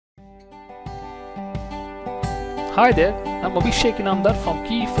Hi there, I'm Abhishek Inamdar from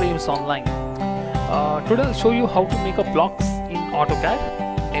Keyframes Online. Today I'll show you how to make a blocks in Autocad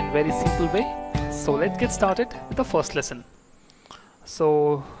in very simple way. So let's get started with the first lesson.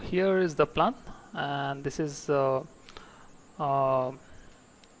 So here is the plan, and this is uh, the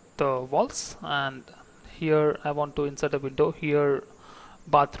walls, and here I want to insert a window. Here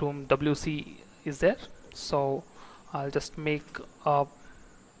bathroom WC is there, so I'll just make a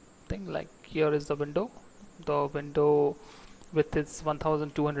thing like here is the window. The window width is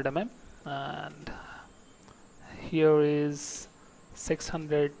 1200 mm, and here is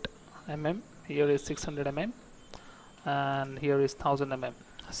 600 mm, here is 600 mm, and here is 1000 mm.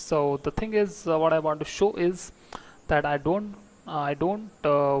 So the thing is, what I want to show is that I don't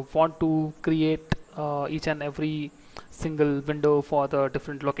want to create each and every single window for the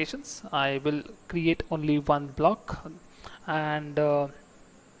different locations. I will create only one block, and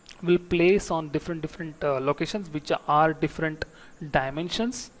will place on different locations which are different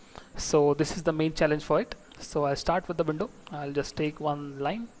dimensions. So this is the main challenge for it. So I start with the window. I'll just take one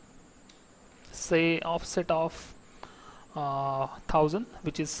line, say offset of 1000,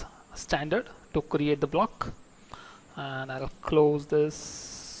 which is standard to create the block, and I'll close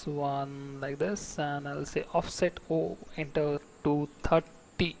this one like this, and I'll say offset O, enter to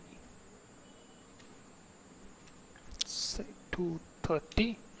 30, say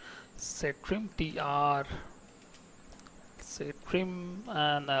 230, say trim TR, say trim,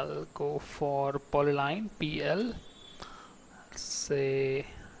 and I'll go for polyline PL. Say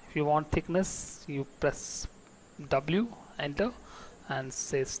if you want thickness, you press W, enter, and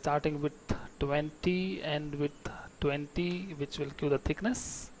say starting with 20 and with 20, which will give the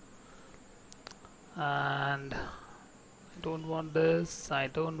thickness. And I don't want this, I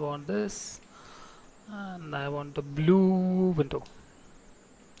don't want this, and I want the blue window.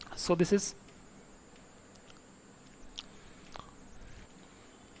 So this is,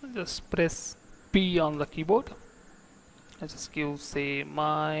 just press P on the keyboard. I just give, say,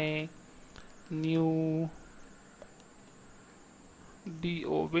 my new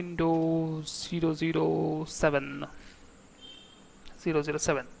DO window 007.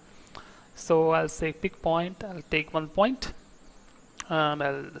 So I'll say pick point, I'll take 1 point, and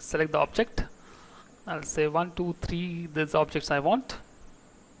I'll select the object. I'll say 1, 2, 3, these objects I want.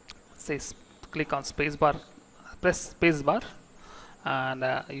 Say click on spacebar, press spacebar, and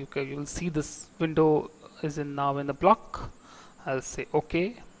you will see this window is now in the block. I'll say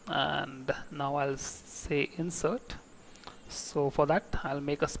OK, and now I'll say insert. So for that I'll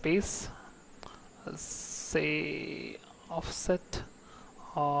make a space. I'll say offset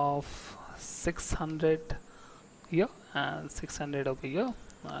of 600 here and 600 over here.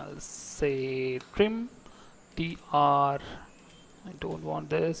 I'll say trim TR. I don't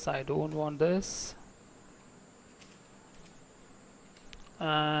want this, I don't want this,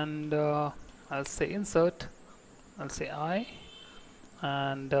 and I'll say insert, I'll say I,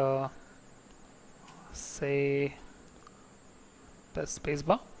 and say press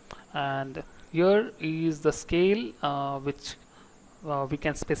spacebar, and here is the scale which we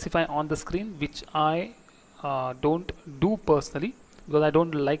can specify on the screen, which I don't do personally because I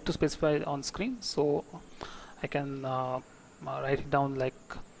don't like to specify on screen. So I can write it down like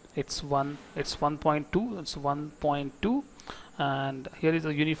it's 1.2, it's 1.2, and here is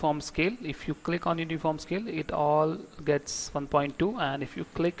a uniform scale. If you click on uniform scale, it all gets 1.2, and if you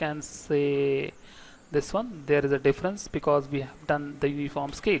click and say this one, there is a difference because we have done the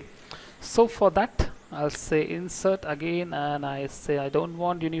uniform scale. So for that I'll say insert again, and I say I don't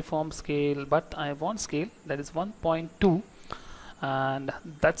want uniform scale, but I want scale, that is 1.2, and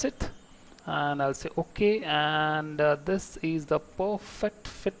that's it. And I'll say OK, and this is the perfect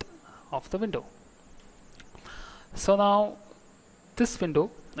fit of the window. So now this window,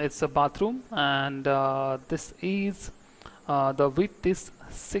 it's a bathroom, and this is the width is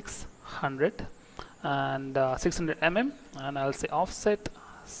 600 and 600 mm, and I'll say offset,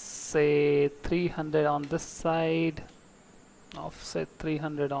 say 300 on this side, offset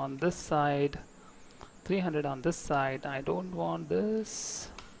 300 on this side, 300 on this side. I don't want this.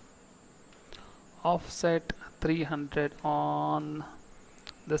 Offset 300 on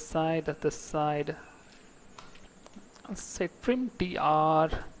this side, I'll say trim TR.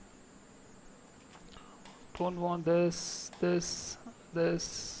 Don't want this as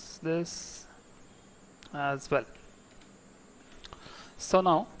well. So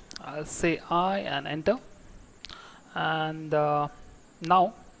now I'll say I and enter, and now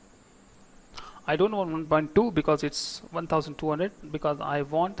I don't want 1.2 because it's 1200, because I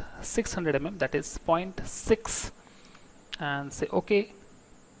want 600 mm, that is 0.6, and say OK.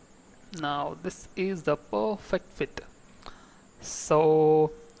 Now this is the perfect fit.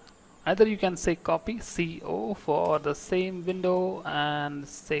 So either you can say copy CO for the same window and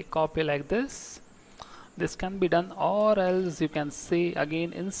say copy like this. This can be done, or else you can say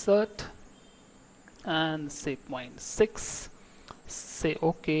again insert and say 0.6, say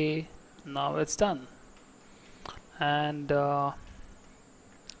OK. Now it's done. And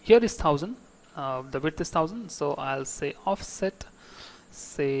here is 1000, the width is 1000, so I'll say offset,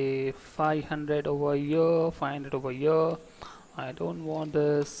 say 500 over here, 500 over here. I don't want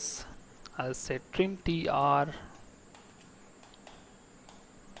this. I'll say trim TR.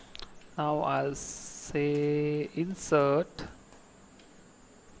 Now I'll say insert,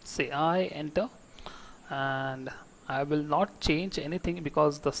 say I, enter, and I will not change anything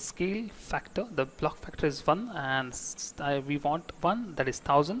because the scale factor, the block factor is 1 and we want 1, that is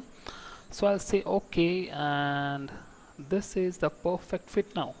 1000. So I'll say OK, and this is the perfect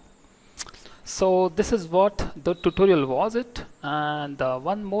fit now. So this is what the tutorial was it. And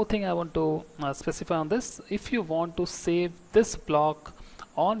one more thing I want to specify on this: if you want to save this block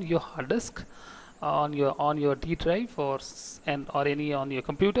on your hard disk, on your D drive, or any on your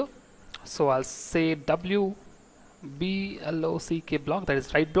computer, so I'll say WBLOCK block, that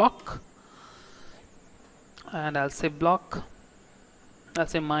is write block, and I'll say block, I'll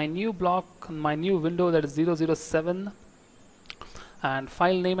say my new block, my new window, that is 007, and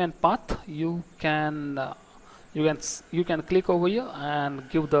file name and path. You can click over here and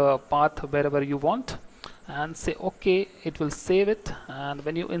give the path wherever you want and say OK. It will save it, and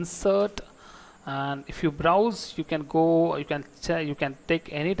when you insert and if you browse, you can go, you can take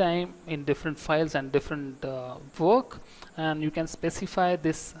any time in different files and different work, and you can specify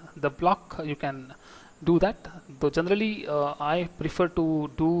this, the block. You can do that, though generally I prefer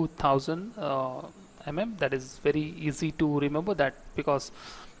to do 1000 mm. That is very easy to remember, that because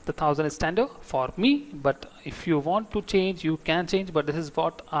the 1000 is standard for me, but if you want to change, you can change, but this is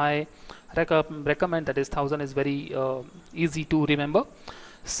what I recommend, that is 1000 is very easy to remember.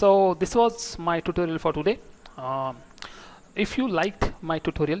 So this was my tutorial for today. If you liked my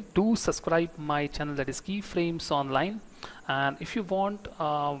tutorial, do subscribe my channel, that is Keyframes Online. And if you want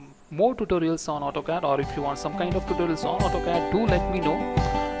more tutorials on AutoCAD, or if you want some kind of tutorials on AutoCAD, do let me know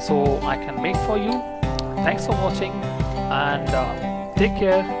so I can make for you. Thanks for watching, and take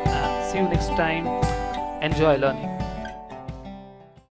care, and see you next time. Enjoy learning.